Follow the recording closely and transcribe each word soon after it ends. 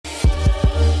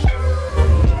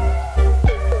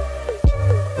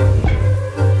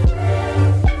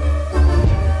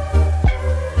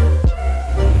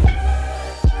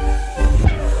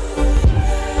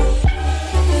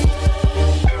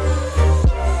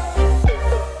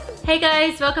Hey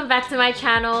guys, welcome back to my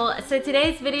channel. So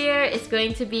today's video is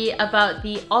going to be about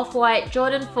the off-white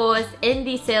Jordan 4s in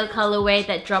the sale colorway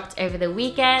that dropped over the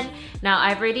weekend. Now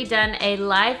I've already done a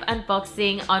live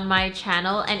unboxing on my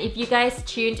channel, and if you guys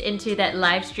tuned into that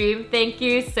live stream, thank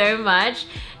you so much.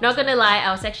 Not gonna lie,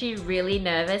 I was actually really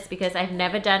nervous because I've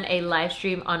never done a live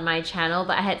stream on my channel,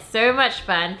 but I had so much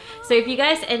fun. So if you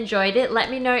guys enjoyed it, let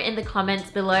me know in the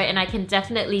comments below and I can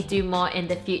definitely do more in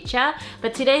the future.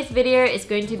 But today's video is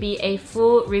going to be a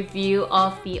full review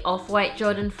of the off-white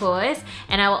Jordan 4s,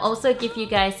 and I will also give you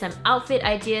guys some outfit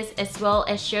ideas as well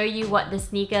as show you what the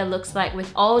sneaker looks like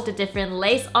with all the different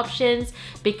lace options,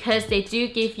 because they do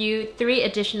give you 3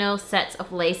 additional sets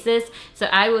of laces. So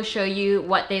I will show you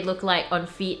what they look like on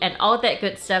feet and all that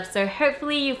good stuff. So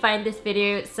hopefully you find this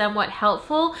video somewhat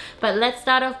helpful, but let's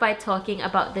start off by talking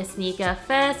about the sneaker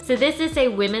first. So this is a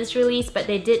women's release, but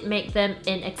they did make them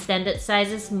in extended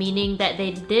sizes, meaning that they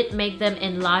did make them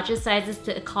in larger sizes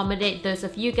to accommodate those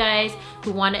of you guys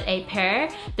who wanted a pair.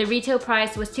 The retail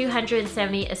price was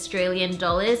 270 Australian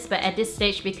dollars, but at this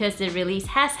stage, because the release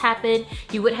has happened,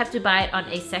 you would have to buy it on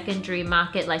a secondary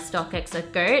market like StockX or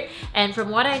GOAT. And from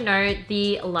what I know,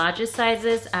 the larger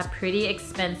sizes are pretty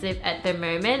expensive at the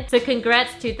moment. So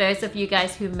congrats to those of you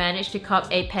guys who managed to cop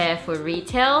a pair for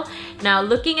retail. Now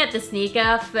looking at the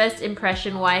sneaker, first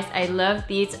impression wise, I love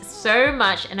these so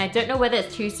much, and I don't know whether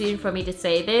it's too soon for me to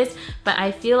say this, but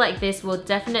I feel like this will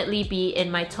definitely be in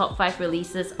my top 5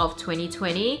 releases of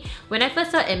 2020. When I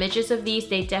first saw images of these,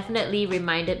 they definitely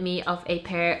reminded me of a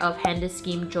pair of Hender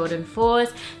Scheme Jordan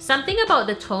 4s. Something about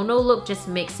the tonal look just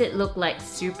makes it look like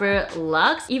super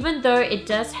luxe, even though it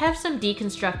does have some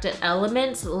deconstructed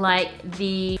elements like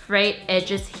the frayed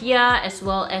edges here as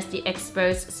well as the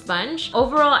exposed sponge.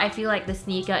 Overall, I feel like the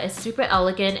sneaker is super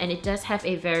elegant and it does have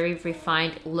a very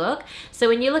refined look. So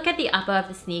when you look at the upper of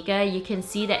the sneaker, you can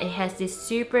see that it has this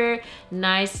super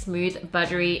nice, smooth,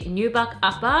 buttery nubuck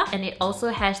upper, and it also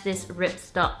has this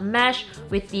ripstop mesh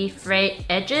with the frayed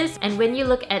edges. And when you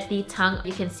look at the tongue,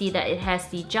 you can see that it has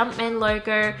the Jumpman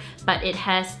logo, but it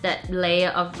has that layer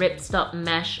of ripstop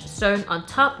mesh sewn on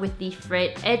top with the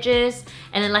frayed edges.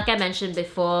 And then like I mentioned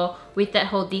before, with that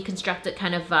whole deconstructed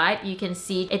kind of vibe, you can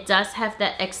see it does have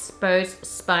that exposed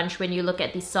sponge when you look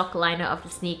at the sock liner of the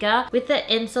sneaker. With the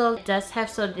insole, it does have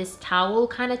sort of this towel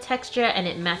kind of texture, and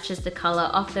it matches the color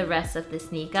of the rest of the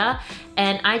sneaker.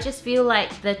 And I just feel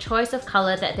like the choice of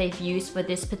color that they've used for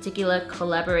this particular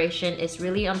collaboration is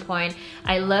really on point.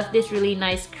 I love this really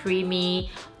nice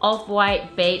creamy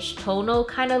off-white beige tonal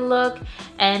kind of look,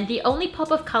 and the only pop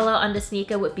of color on the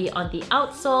sneaker would be on the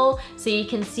outsole. So you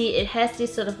can see it has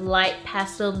this sort of light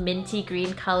pastel minty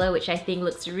green color, which I think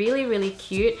looks really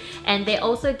cute. And they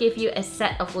also give you a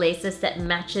set of laces that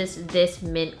matches this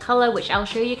mint color, which I'll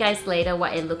show you guys later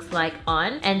what it looks like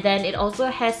on. And then it also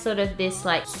has sort of this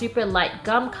like super light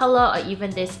gum color, or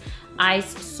even this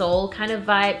ice sole kind of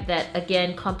vibe that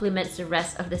again complements the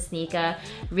rest of the sneaker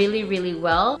really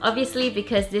well. Obviously,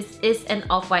 because this is an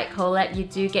off-white collab, you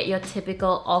do get your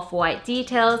typical off-white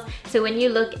details. So when you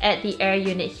look at the air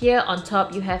unit here, on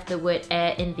top you have the word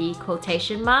air in the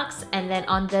quotation marks, and then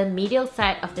on the medial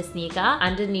side of the sneaker,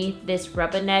 underneath this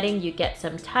rubber netting, you get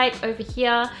some type over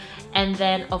here. And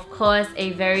then of course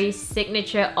a very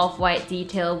signature off-white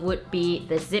detail would be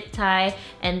the zip tie,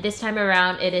 and this time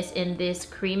around it is in this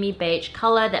creamy beige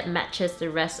color that matches the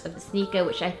rest of the sneaker,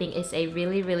 which I think is a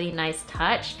really nice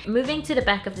touch. Moving to the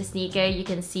back of the sneaker, you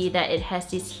can see that it has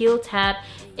this heel tab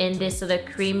in this sort of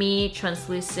creamy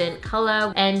translucent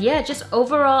color. And yeah, just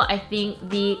overall I think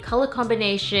the color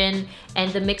combination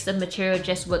and the mix of material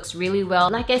just works really well.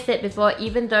 Like I said before,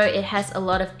 even though it has a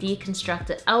lot of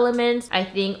deconstructed elements, I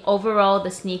think overall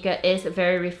the sneaker is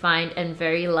very refined and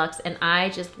very luxe, and I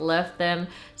just love them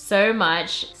so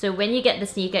much. So when you get the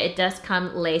sneaker, it does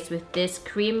come laced with this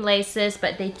cream laces,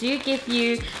 but they do give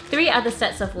you 3 other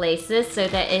sets of laces. So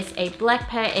there is a black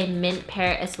pair, a mint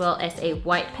pair, as well as a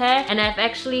white pair. And I've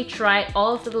actually tried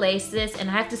all of the laces, and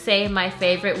I have to say my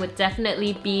favorite would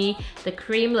definitely be the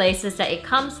cream laces that it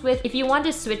comes with. If you want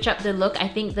to switch up the look, I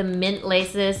think the mint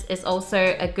laces is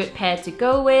also a good pair to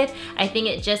go with. I think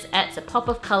it just adds a pop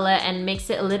of color and makes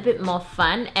it a little bit more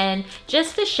fun. And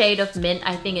just the shade of mint,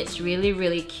 I think it's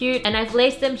really cute. And I've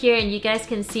laced them here, and you guys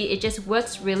can see it just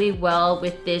works really well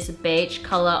with this beige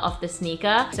color of the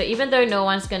sneaker. So even though no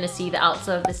one's gonna see the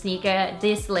outsole of the sneaker,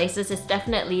 this laces is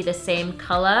definitely the same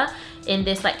color in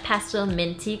this like pastel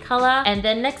minty color. And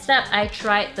then next up, I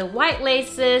tried the white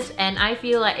laces, and I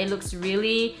feel like it looks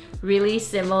really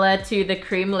similar to the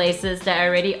cream laces that are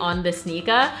already on the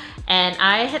sneaker. and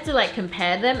I had to like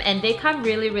compare them, and they come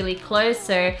really close.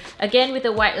 So again, with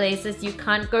the white laces, you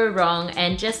can't go wrong.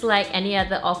 And just like any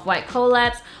other Off-White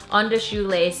collabs, on the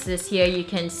shoelaces here you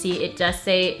can see it does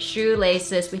say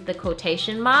shoelaces with the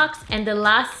quotation marks, and the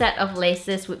last set of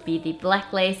laces would be the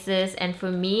black laces. And for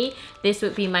me, this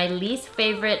would be my least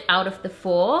favorite out of the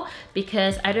 4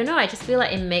 because I don't know, I just feel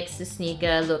like it makes the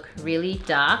sneaker look really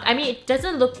dark. I mean, it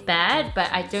doesn't look bad,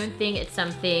 but I don't think it's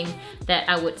something that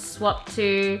I would swap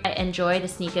to. I enjoy the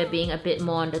sneaker being a bit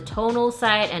more on the tonal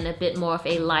side and a bit more of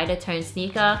a lighter tone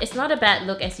sneaker. It's not a bad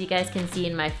look, as you guys can see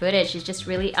in my footage. It's just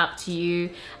really up to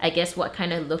you, I guess, what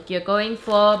kind of look you're going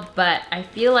for. But I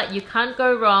feel like you can't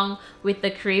go wrong with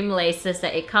the cream laces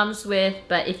that it comes with.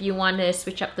 But if you want to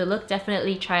switch up the look,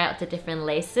 definitely try out the different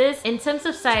laces. In terms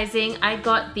of sizing, I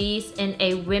got these in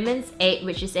a women's 8,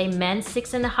 which is a men's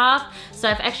 6.5. So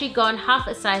I've actually gone half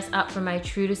a size up from my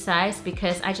true to size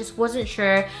because I just wasn't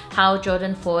sure how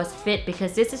Jordan 4s fit,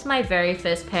 because this is my very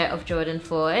first pair of Jordan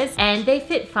 4s and they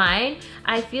fit fine.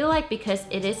 I feel like because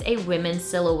it is a women's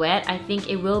silhouette, I think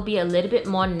it will be a little bit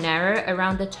more narrow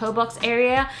around the toe box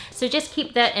area. So just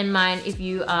keep that in mind. If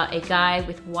you are a guy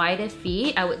with wider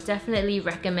feet, I would definitely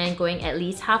recommend going at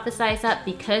least half a size up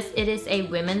because it is a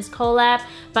women's collab.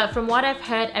 But from what I've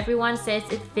heard, everyone says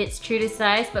it fits true to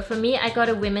size. But for me, I got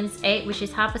a women's 8, which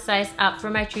is half a size up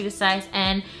from my true to size,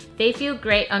 and they feel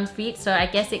great on feet, so I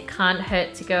guess it can't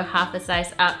hurt to go half a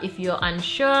size up if you're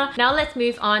unsure. Now let's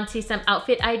move on to some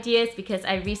outfit ideas, because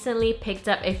I recently picked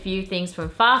up a few things from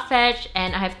Farfetch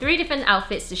and I have 3 different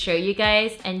outfits to show you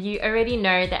guys. And you already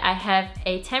know that I have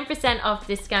a 10% off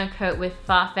discount code with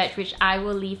Farfetch, which I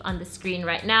will leave on the screen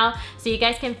right now, so you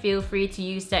guys can feel free to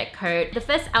use that code. The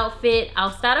first outfit,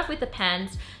 I'll start off with the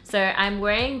pants. So I'm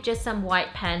wearing just some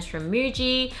white pants from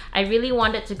Muji. I really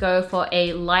wanted to go for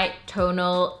a light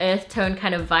tonal, earth tone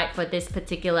kind of vibe for this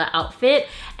particular outfit.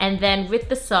 And then with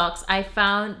the socks, I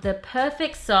found the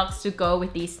perfect socks to go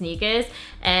with these sneakers.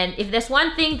 And if there's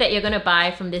one thing that you're gonna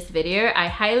buy from this video, I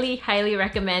highly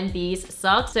recommend these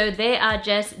socks. So they are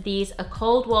just these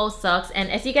cold wall socks,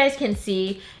 and as you guys can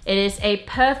see, it is a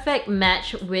perfect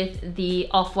match with the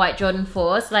Off-White Jordan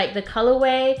 4s. Like, the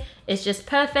colorway is just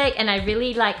perfect, and I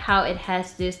really like how it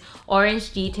has this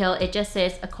orange detail. It just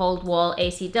says a cold wall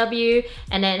ACW,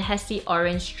 and then it has the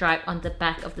orange stripe on the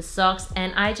back of the socks.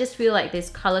 And I just feel like this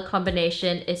color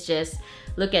combination is just,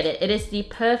 look at it. It is the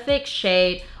perfect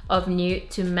shade of nude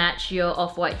to match your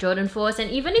Off-White Jordan 4s. And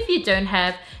even if you don't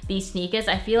have these sneakers,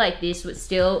 I feel like this would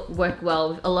still work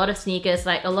well with a lot of sneakers.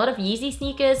 Like, a lot of Yeezy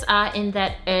sneakers are in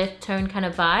that earth tone kind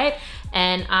of vibe,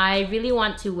 and I really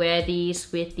want to wear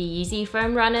these with the Yeezy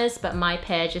foam runners, but my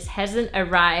pair just hasn't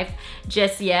arrived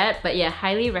just yet. But yeah,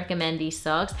 highly recommend these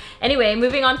socks. Anyway,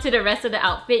 moving on to the rest of the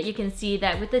outfit, you can see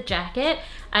that with the jacket,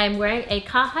 I'm wearing a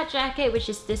Carhartt jacket, which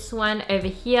is this one over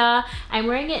here. I'm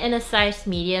wearing it in a size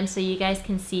medium, so you guys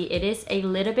can see it is a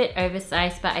little bit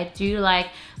oversized, but I do like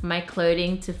my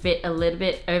clothing to fit a little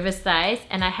bit oversized.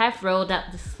 And I have rolled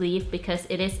up the sleeve because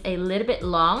it is a little bit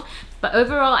long. But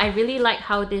overall, I really like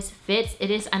how this fits.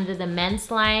 It is under the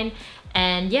men's line.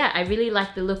 And yeah, I really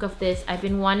like the look of this. I've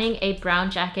been wanting a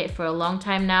brown jacket for a long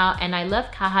time now, and I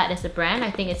love Carhartt as a brand.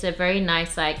 I think it's a very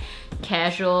nice, like,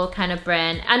 casual kind of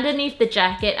brand. Underneath the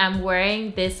jacket, I'm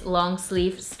wearing this long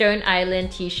sleeve Stone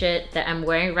Island t-shirt that I'm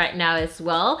wearing right now as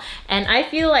well. And I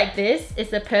feel like this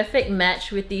is a perfect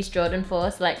match with these Jordan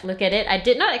 4s. Like, look at it. I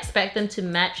did not expect them to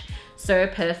match so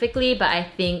perfectly, but I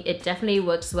think it definitely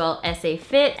works well as a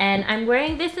fit. And I'm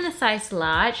wearing this in a size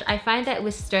large. I find that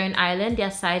with Stone Island, their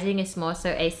sizing is more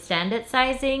so a standard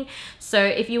sizing. So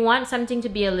if you want something to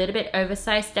be a little bit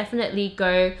oversized, definitely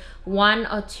go 1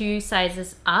 or 2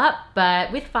 sizes up.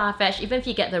 But with Farfetch, even if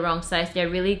you get the wrong size, they're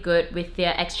really good with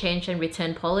their exchange and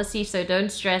return policy, so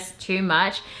don't stress too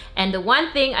much. And the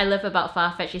one thing I love about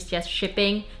Farfetch is just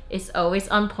shipping is always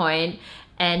on point.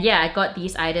 And yeah, I got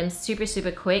these items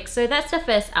super quick. So that's the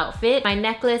first outfit. My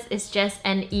necklace is just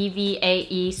an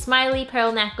EVAE smiley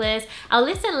pearl necklace. I'll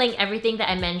list and link everything that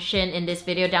I mentioned in this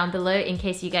video down below in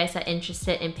case you guys are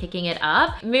interested in picking it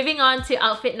up. Moving on to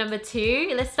outfit number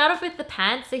 2. Let's start off with the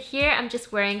pants. So here I'm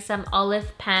just wearing some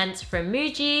olive pants from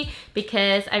Muji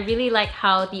because I really like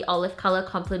how the olive color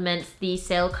complements the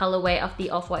sale colorway of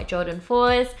the Off-White Jordan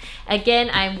 4s.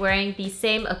 Again, I'm wearing the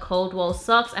same cold wall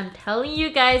socks. I'm telling you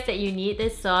guys that you need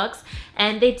this socks,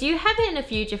 and they do have it in a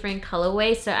few different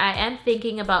colorways, so I am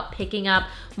thinking about picking up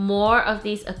more of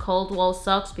these cold wall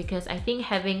socks because I think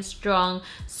having strong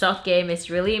sock game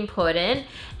is really important.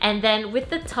 And then with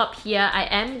the top here, I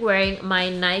am wearing my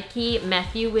Nike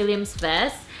Matthew Williams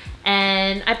vest.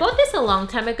 And I bought this a long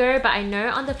time ago, but I know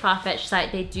on the Farfetch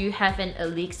site they do have an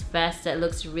Alix vest that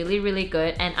looks really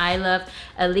good, and I love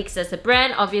Alix as a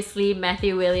brand. Obviously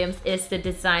Matthew Williams is the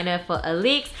designer for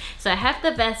Alix, so I have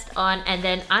the vest on, and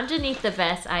then underneath the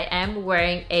vest I am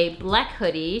wearing a black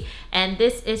hoodie, and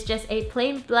this is just a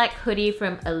plain black hoodie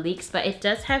from Alix, but it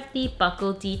does have the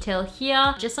buckle detail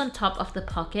here just on top of the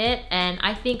pocket, and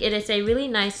I think it is a really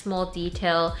nice small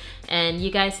detail. And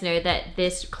you guys know that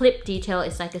this clip detail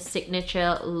is like a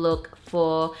signature look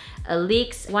for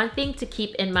Alix. One thing to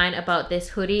keep in mind about this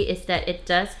hoodie is that it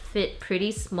does fit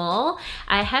pretty small.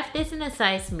 I have this in a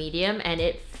size medium and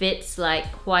it fits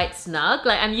like quite snug.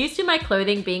 Like, I'm used to my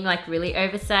clothing being like really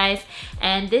oversized,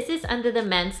 and this is under the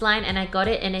men's line, and I got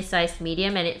it in a size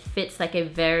medium and it fits like a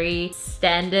very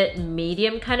standard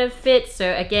medium kind of fit.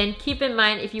 So again, keep in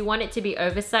mind, if you want it to be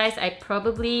oversized, I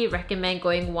probably recommend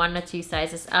going 1 or 2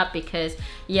 sizes up, because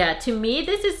yeah, to me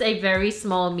this is a very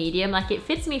small medium. Like, it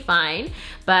fits me fine,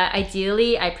 but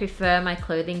ideally I prefer my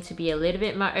clothing to be a little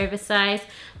bit more oversized.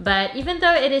 But even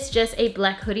though it is just a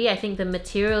black hoodie, I think the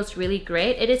material is really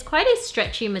great. It is quite a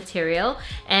stretchy material,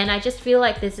 and I just feel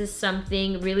like this is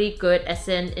something really good as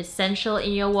an essential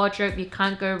in your wardrobe. You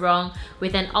can't go wrong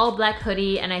with an all black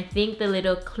hoodie. And I think the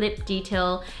little clip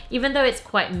detail, even though it's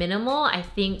quite minimal, I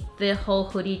think the whole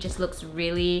hoodie just looks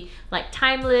really like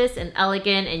timeless and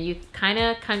elegant, and you kind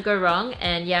of can't go wrong.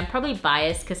 And yeah, I'm probably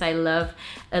biased because I love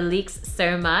Alix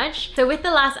so much. So with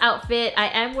the last outfit, I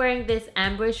am wearing this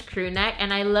ambush crew neck,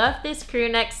 and I love this crew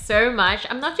neck so much.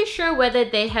 I'm not too sure whether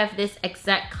they have this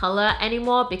exact color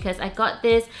anymore because I got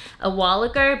this a while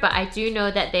ago, but I do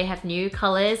know that they have new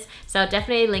colors, so I'll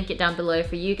definitely link it down below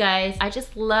for you guys. I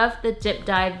just love the dip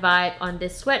dye vibe on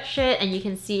this sweatshirt, and you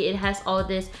can see it has all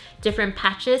this different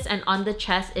patches, and on the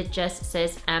chest it just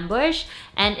says ambush.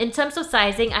 And in terms of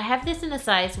sizing, I have this in a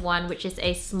size 1, which is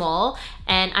a small,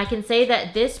 and I can say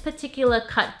that this particular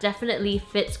cut definitely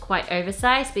fits quite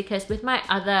oversized, because with my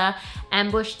other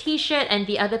ambush t-shirt and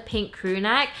the other pink crew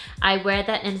neck, I wear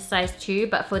that in a size 2,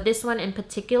 but for this one in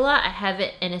particular, I have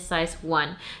it in a size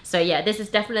 1. So yeah, this is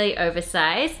definitely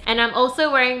oversized. And I'm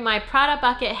also wearing my Prada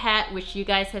bucket hat, which you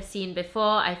guys have seen before.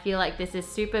 I feel like this is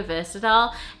super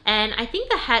versatile, and I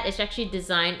think the hat is actually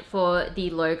designed for the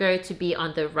logo to be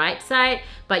on the right side,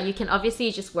 but you can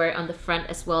obviously just wear it on the front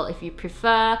as well if you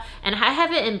prefer. And I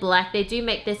have it in black. They do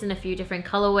make this in a few different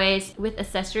colorways. With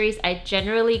accessories, I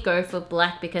generally go for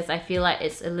black because I feel like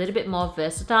it's a little bit more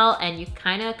versatile and you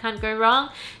kind of can't go wrong.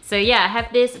 So yeah, I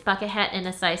have this bucket hat in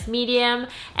a size medium,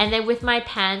 and then with my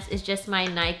pants is just my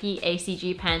Nike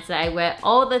ACG pants that I wear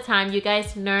all the time. You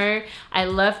guys know I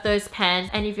love those pants,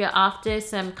 and if you're after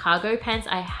some cargo pants,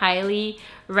 I highly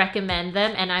recommend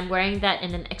them, and I'm wearing that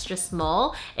in an extra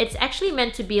small. It's actually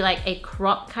meant to be like a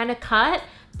crop kind of cut,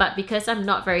 but because I'm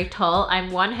not very tall,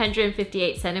 I'm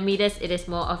 158 centimeters, it is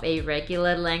more of a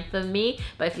regular length of me.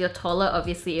 But if you're taller,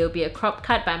 obviously it'll be a crop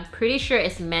cut, but I'm pretty sure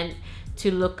it's meant to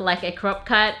look like a crop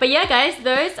cut. But yeah guys,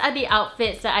 those are the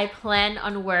outfits that I plan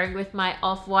on wearing with my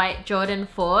off-white Jordan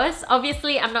 4s.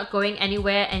 Obviously I'm not going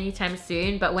anywhere anytime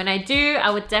soon, but when I do, I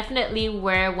would definitely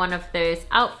wear one of those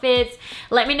outfits.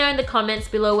 Let me know in the comments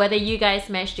below whether you guys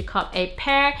managed to cop a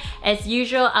pair. As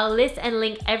usual, I'll list and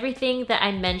link everything that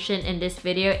I mentioned in this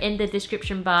video in the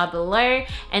description bar below,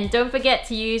 and don't forget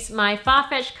to use my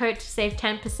Farfetch code to save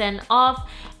 10% off.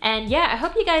 And yeah, I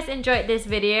hope you guys enjoyed this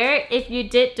video. If you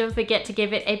did, don't forget to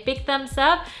give it a big thumbs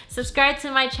up. Subscribe to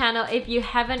my channel if you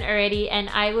haven't already, and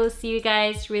I will see you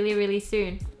guys really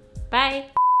soon. Bye!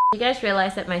 You guys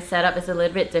realize that my setup is a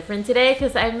little bit different today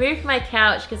because I moved my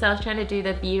couch because I was trying to do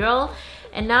the b-roll,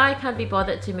 and now I can't be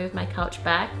bothered to move my couch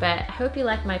back. But I hope you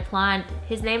like my plant.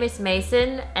 His name is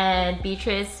Mason, and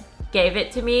Beatrice gave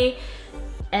it to me,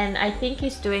 and I think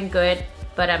he's doing good,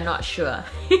 but I'm not sure.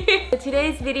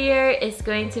 Today's video is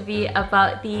going to be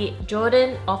about the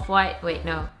Jordan Off-White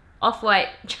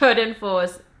Jordan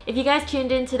 4s. If you guys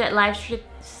tuned into that live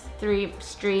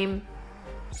stream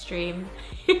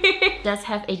does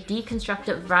have a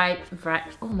deconstructed vibe.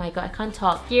 Oh my god, I can't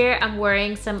talk. Here I'm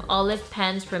wearing some olive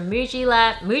pants from Muji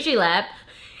Lab.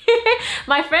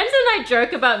 My friends and I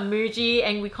joke about Muji,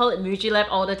 and we call it Muji Lab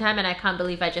all the time, and I can't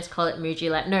believe I just call it Muji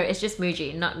Lab. No, it's just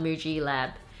Muji, not Muji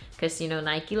Lab, because you know,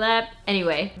 Nike Lab.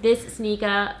 Anyway, this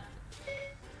sneaker...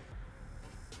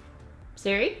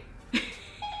 Siri?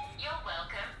 You're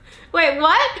welcome. Wait,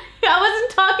 what? I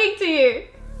wasn't talking to